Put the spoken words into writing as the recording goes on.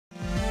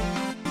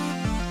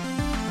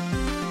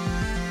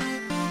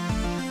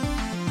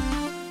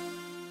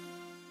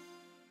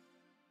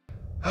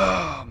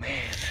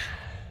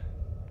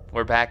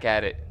We're back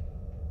at it.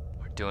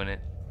 We're doing it.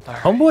 Right.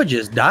 Homeboy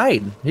just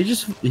died. He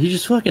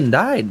just fucking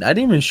died. I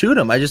didn't even shoot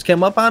him. I just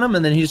came up on him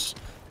and then he just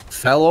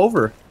fell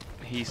over.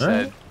 He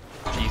said,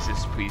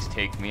 Jesus, please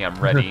take me. I'm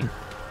ready.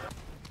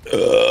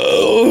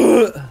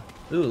 Ooh,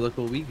 look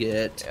what we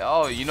get.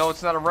 Oh, you know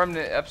it's not a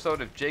Remnant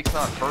episode if Jake's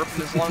not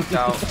burping his lungs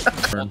out.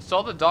 Well,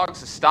 tell the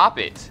dogs to stop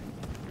it.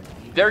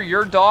 They're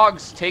your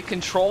dogs. Take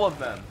control of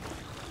them.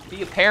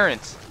 Be a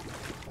parent.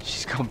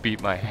 She's gonna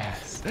beat my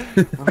ass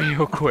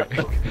real quick.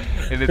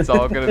 And it's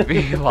all gonna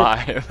be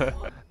live.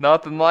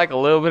 Nothing like a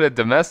little bit of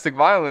domestic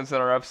violence in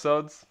our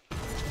episodes.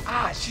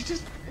 Ah, she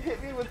just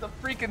hit me with the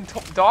freaking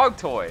dog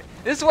toy.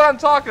 This is what I'm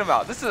talking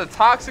about. This is a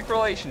toxic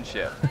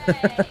relationship.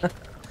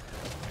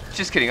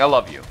 Just kidding. I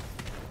love you.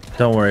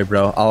 Don't worry,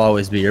 bro. I'll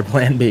always be your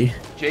plan B.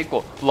 Jake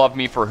will love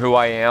me for who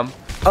I am.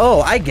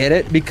 Oh, I get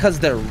it. Because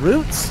they're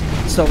roots.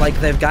 So, like,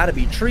 they've got to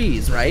be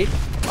trees, right?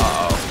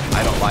 Uh-oh.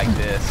 I don't like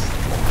this.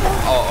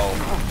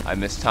 Uh-oh. I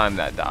mistimed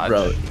that dodge.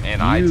 Bro,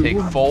 and I take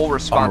full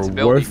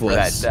responsibility for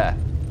that death.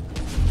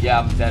 Yeah,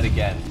 I'm dead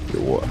again.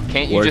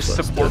 Can't you just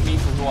support me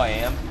for who I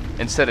am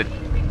instead of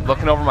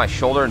looking over my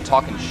shoulder and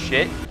talking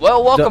shit?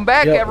 Well, welcome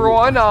back,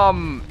 everyone.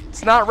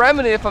 It's not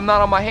Remnant if I'm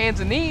not on my hands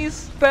and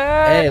knees.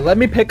 Back. Hey, let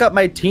me pick up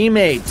my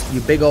teammates,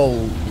 you big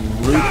old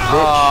root bitch.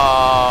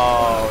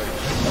 Oh.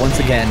 Once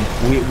again,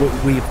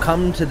 we've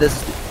come to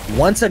this.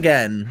 Once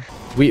again,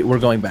 we're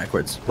going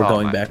backwards. We're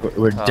going backwards.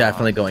 We're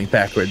definitely going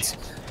backwards.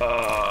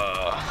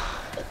 All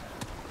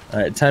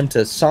right, time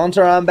to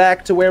saunter on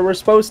back to where we're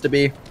supposed to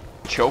be.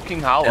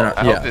 Choking hollow.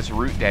 I hope this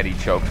root daddy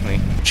chokes me.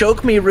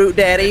 Choke me, root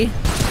daddy.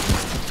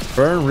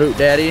 Burn, root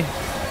daddy.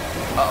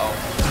 Uh-oh.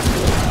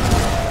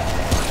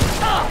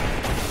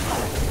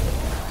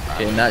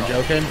 Okay, not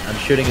joking. I'm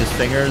shooting his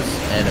fingers,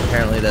 and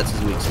apparently that's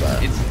his weak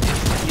spot.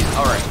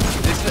 All right.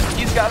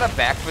 He's got a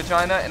back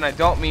vagina, and I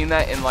don't mean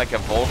that in like a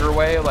vulgar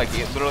way. Like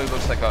it literally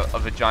looks like a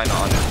vagina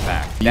on his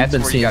back. You've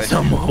been seeing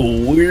some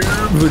weird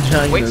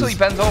vaginas. Wait till he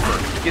bends over.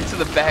 Get to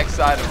the back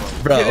side of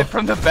him. Bro. Get it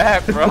from the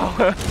back, bro.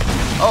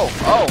 Oh,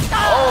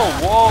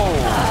 whoa.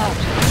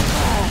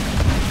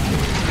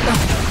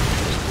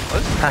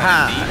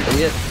 Haha,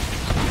 idiot.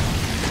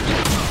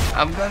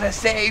 I'm gonna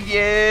save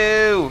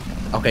you.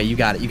 Okay, you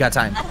got it. You got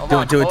time.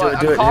 Do it.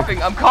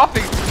 I'm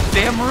coughing.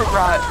 Damn root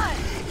rot.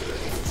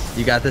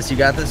 You got this. You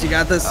got this.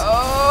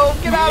 Oh,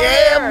 get out of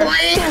there.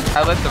 Boy.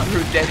 I let the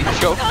root daddy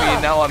choke me,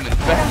 and now I'm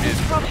infected.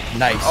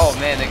 Nice. Oh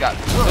man, they got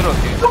little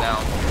dudes now.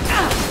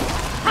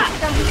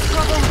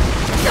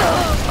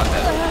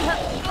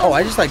 Oh,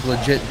 I just like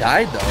legit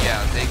died though.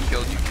 Yeah, they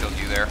killed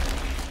you there.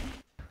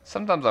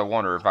 Sometimes I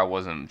wonder if I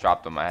wasn't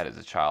dropped on my head as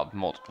a child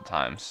multiple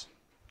times.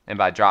 And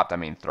by dropped, I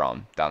mean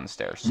thrown down the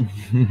stairs.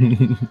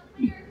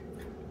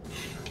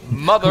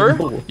 Mother,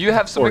 you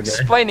have some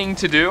explaining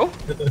to do.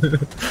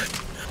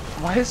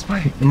 Why is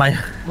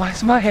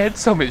my head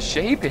so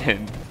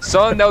misshapen?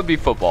 Son, that would be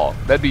football.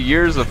 That'd be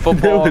years of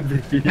football. That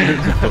would be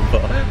years of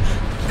football.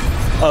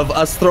 Of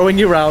us throwing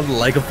you around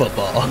like a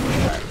football. I'm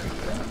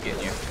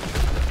getting you.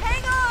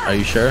 Hang on. Are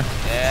you sure?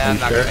 Yeah, I'm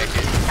not gonna make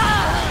it.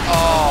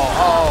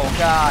 Oh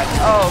god.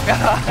 Oh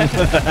god.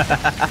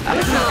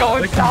 This is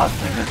going south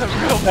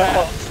real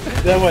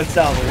fast. That went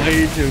south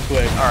way too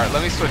quick. Alright,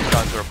 let me switch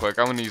guns real quick.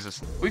 I'm gonna use this.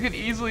 We could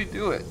easily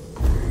do it.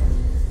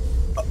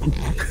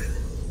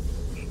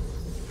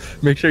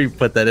 Make sure you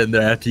put that in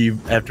there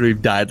after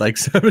we've died like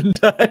 7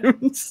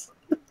 times.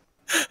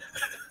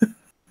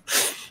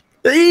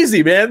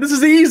 Easy, man. This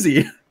is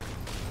easy.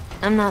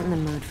 I'm not in the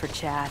mood for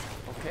chat.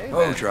 Okay.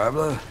 Oh,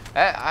 traveler.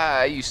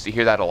 I used to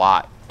hear that a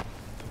lot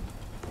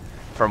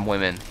from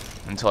women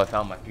until I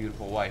found my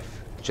beautiful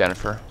wife,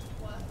 Jennifer.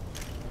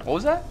 What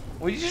was that?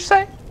 What did you just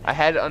say? I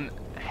had an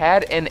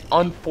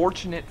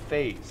unfortunate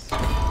face.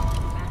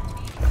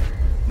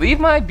 Leave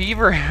my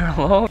beaver hair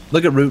alone.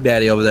 Look at Root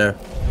Daddy over there.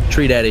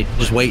 Tree Daddy,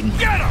 just waiting.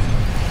 Get him!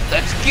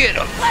 Let's get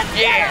him!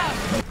 Yeah!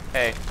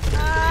 Hey, he's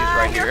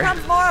right here. Here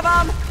comes more of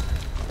them.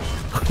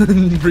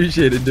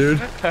 Appreciate it, dude.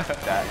 Here comes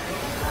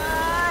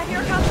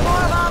more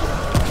of them.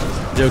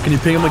 Yo, can you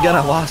ping him again?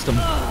 I lost him.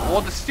 Well,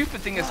 the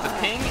stupid thing is the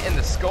ping and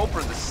the scope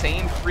are the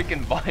same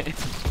freaking button.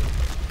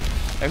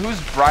 And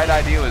whose bright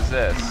idea was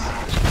this?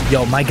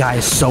 Yo, my guy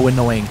is so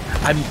annoying.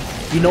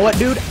 You know what,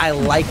 dude? I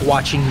like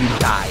watching you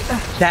die.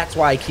 That's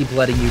why I keep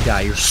letting you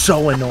die. You're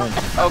so annoying.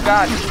 Oh,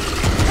 God.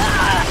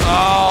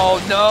 Oh,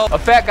 no. A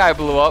fat guy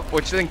blew up,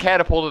 which then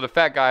catapulted a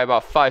fat guy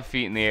about 5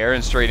 feet in the air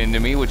and straight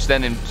into me, which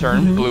then in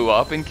turn blew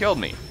up and killed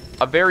me.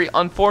 A very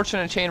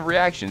unfortunate chain of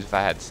reactions, if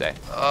I had to say.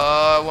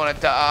 I want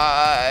to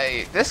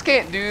die. This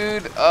game,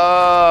 dude.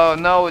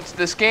 No, it's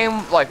this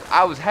game. Like,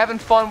 I was having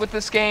fun with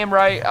this game,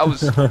 right? I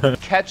was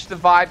catch the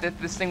vibe that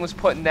this thing was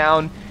putting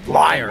down.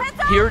 Liar.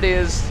 Here it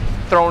is,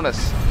 throwing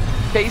us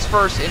face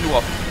first into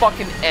a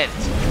fucking ent.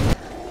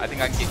 I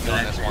think I can get you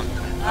on this one.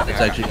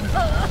 It's actually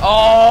gonna...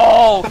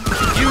 Oh,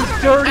 you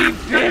dirty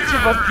bitch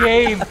of a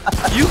game.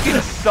 You can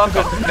suck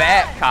a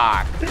fat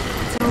cock.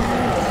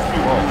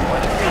 Whoa,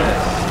 what is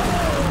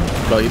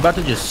this? Bro, you about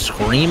to just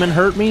scream and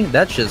hurt me?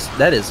 That is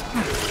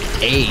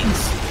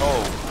AIDS.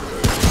 Oh.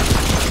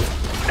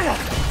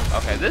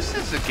 Okay, This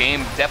is a game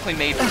definitely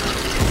made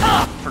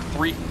for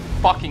 3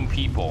 fucking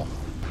people.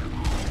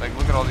 Like,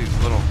 look at all these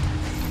little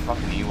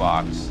fucking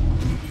Ewoks.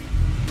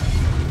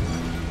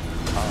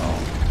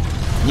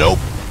 Oh. Nope.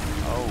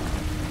 Oh.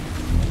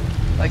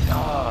 Like,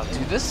 oh,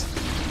 dude, this.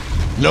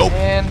 Nope.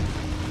 Man.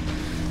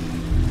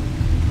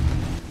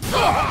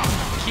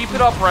 Keep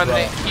it up,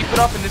 Remnant. Keep it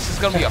up, and this is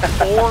gonna be a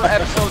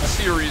 4-episode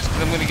series.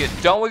 Because I'm gonna get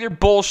done with your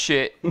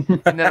bullshit,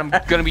 and then I'm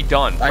gonna be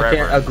done forever. I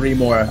can't agree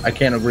more. I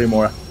can't agree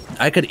more.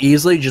 I could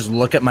easily just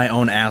look at my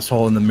own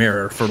asshole in the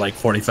mirror for like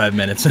 45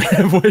 minutes and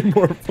have way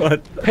more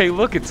fun. Hey,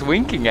 look, it's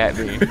winking at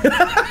me.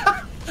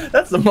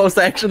 That's the most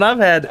action I've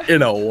had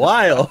in a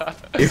while.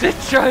 Is it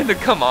trying to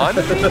come on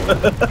to me?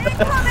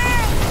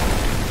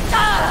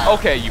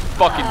 Okay, you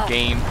fucking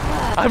game.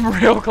 I'm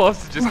real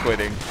close to just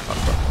quitting.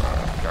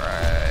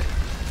 Alright.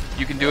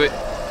 You can do it.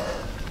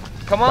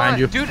 Come on,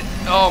 dude.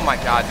 Oh my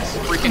god, this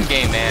freaking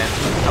game, man.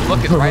 I'm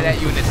looking right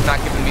at you and it's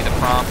not giving me the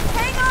prompt.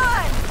 Hang on!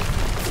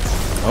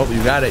 Oh,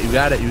 you got it, you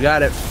got it, you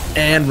got it.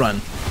 And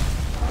run.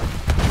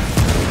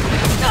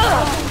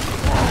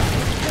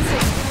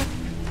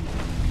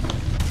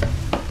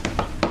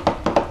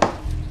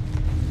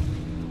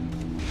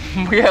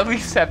 We at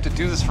least have to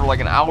do this for like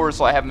an hour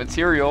so I have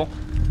material.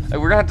 Like,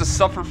 we're gonna have to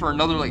suffer for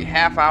another like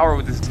half hour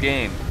with this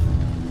game.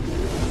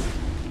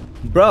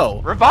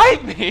 Bro.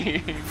 Revive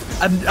me!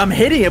 I'm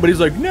hitting it, but he's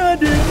like, nah,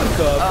 dude, what's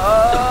up?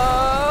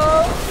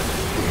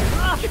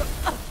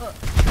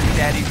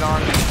 Daddy's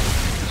on me.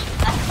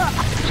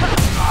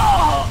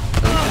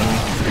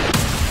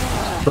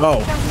 Bro,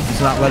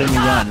 he's not letting me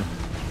run.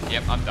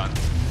 Yep, I'm done.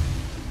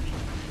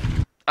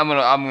 I'm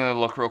gonna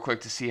look real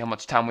quick to see how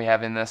much time we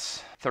have in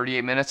this.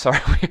 38 minutes. Sorry,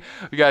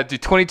 we gotta do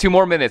 22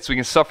 more minutes. We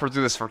can suffer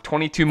through this for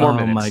 22 more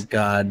minutes. Oh my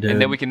god, dude.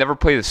 And then we can never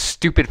play this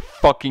stupid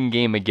fucking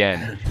game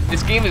again.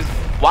 This game is.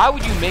 Why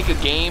would you make a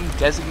game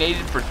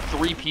designated for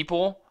 3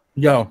 people?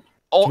 Yo,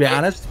 to be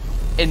honest,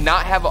 and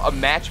not have a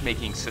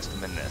matchmaking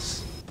system in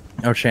this.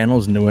 Our channel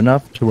is new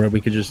enough to where we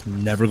could just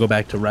never go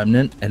back to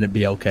Remnant and it'd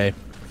be okay.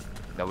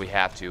 No, we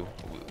have to.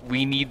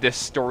 We need this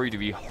story to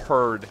be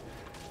heard.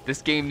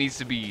 This game needs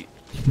to be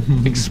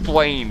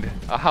explained.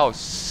 How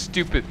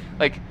stupid.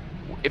 Like,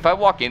 if I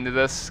walk into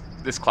this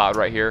cloud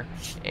right here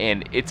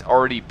and it's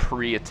already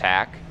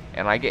pre-attack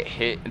and I get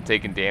hit and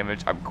taking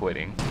damage, I'm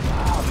quitting.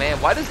 Oh man,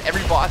 why does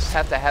every boss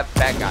have to have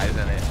fat guys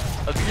in it?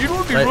 Like, you know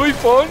what would be really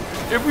fun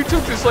if we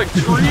took this like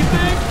tree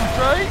thing,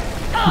 right?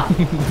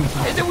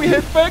 And then we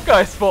had fat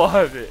guys fall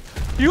out of it.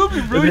 You know what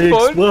would be really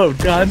fun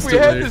if we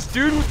had this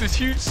dude with this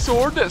huge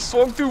sword that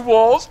swung through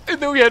walls and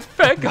then we had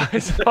fat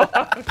guys on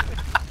it.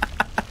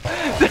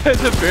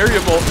 That's a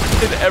variable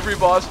in every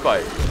boss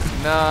fight.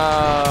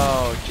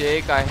 No,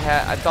 Jake,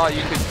 I thought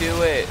you could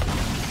do it.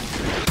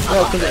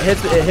 No,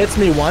 because it hits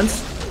me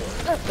once,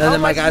 and then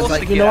my guy's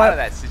like, you know what? Out of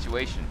that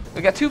situation.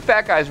 We got 2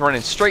 fat guys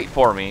running straight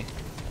for me,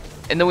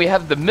 and then we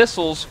have the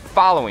missiles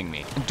following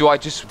me. Do I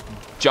just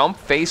jump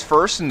face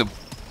first in the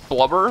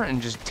blubber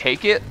and just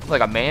take it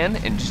like a man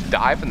and just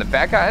die from the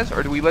fat guys,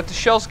 or do we let the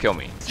shells kill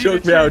me?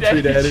 Choke me out,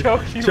 Tree Daddy.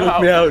 Choke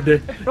me out,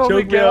 dude.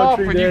 Choke me out,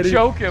 Tree Daddy. You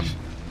choke him.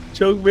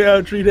 Choke me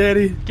out, Tree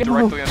Daddy. Get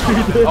directly on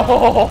the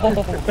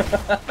Oh!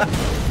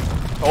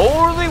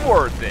 Totally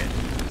worth it.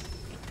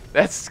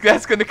 That's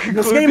gonna conclude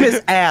this game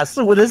is ass.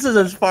 So this is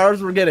as far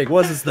as we're getting.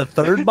 Was this the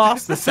 3rd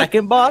boss? The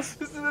 2nd boss?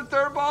 This is the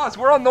 3rd boss.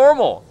 We're on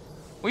normal.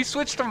 We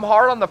switched from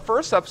hard on the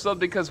 1st episode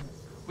because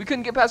we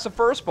couldn't get past the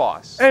 1st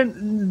boss.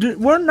 And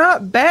we're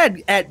not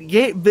bad at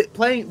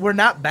playing. We're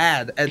not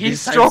bad at He's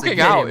these types of stroking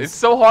out. games. It's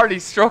so hard.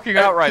 He's stroking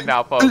out right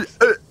now, folks.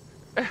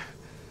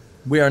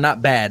 We are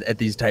not bad at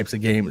these types of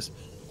games.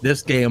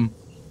 This game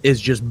is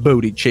just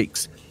booty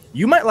cheeks.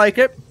 You might like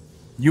it.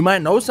 You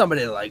might know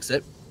somebody that likes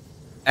it.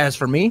 As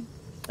for me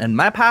and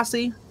my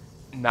posse,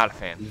 not a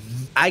fan.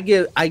 I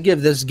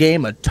give this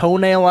game a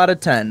toenail out of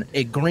 10.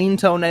 A green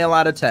toenail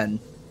out of 10.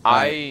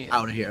 Out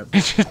of here.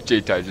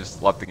 JayTiy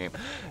just left the game.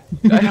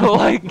 I don't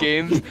like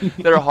games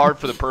that are hard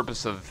for the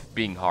purpose of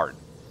being hard.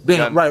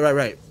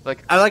 Right.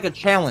 Like, I like a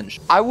challenge.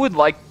 I would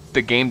like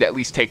the game to at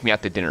least take me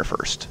out to dinner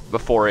first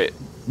before it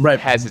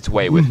has its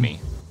way with me.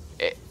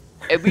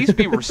 At least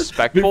be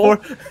respectful.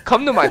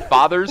 Come to my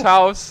father's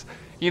house.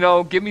 You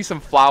know, give me some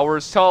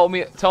flowers. Tell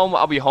him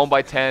I'll be home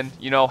by 10.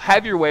 You know,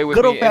 have your way with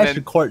me. Good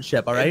old-fashioned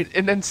courtship, all right?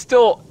 And then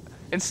still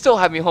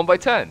have me home by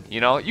 10.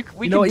 You know,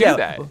 we can do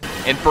that.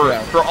 And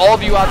for all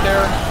of you out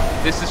there,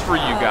 this is for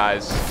you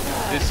guys.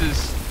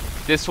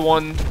 This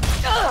one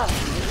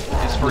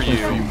is for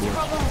you.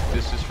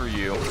 This is for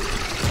you.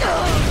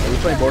 Are we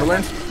playing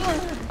Borderlands?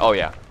 Oh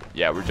yeah,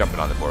 we're jumping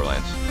on the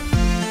Borderlands.